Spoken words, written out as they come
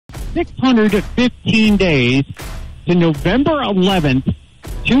615 days to November 11th,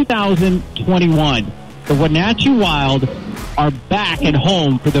 2021. The Wenatchee Wild are back at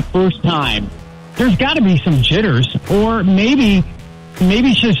home for the first time. There's got to be some jitters, or maybe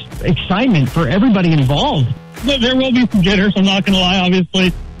it's just excitement for everybody involved. There will be some jitters, I'm not going to lie,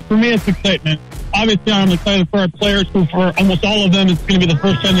 obviously. For me, it's excitement. Obviously, I'm excited for our players, who for almost all of them, it's going to be the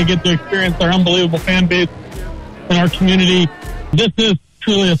first time they get to experience our unbelievable fan base in our community. This is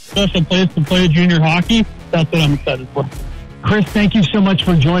truly a special place to play junior hockey. That's what I'm excited for. Chris, thank you so much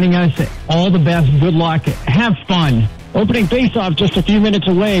for joining us. All the best. Good luck. Have fun. Opening faceoff just a few minutes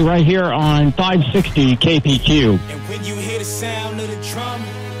away right here on 560 KPQ. And when you hear the sound of the drum,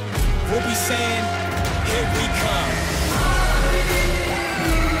 we'll be saying, here we come.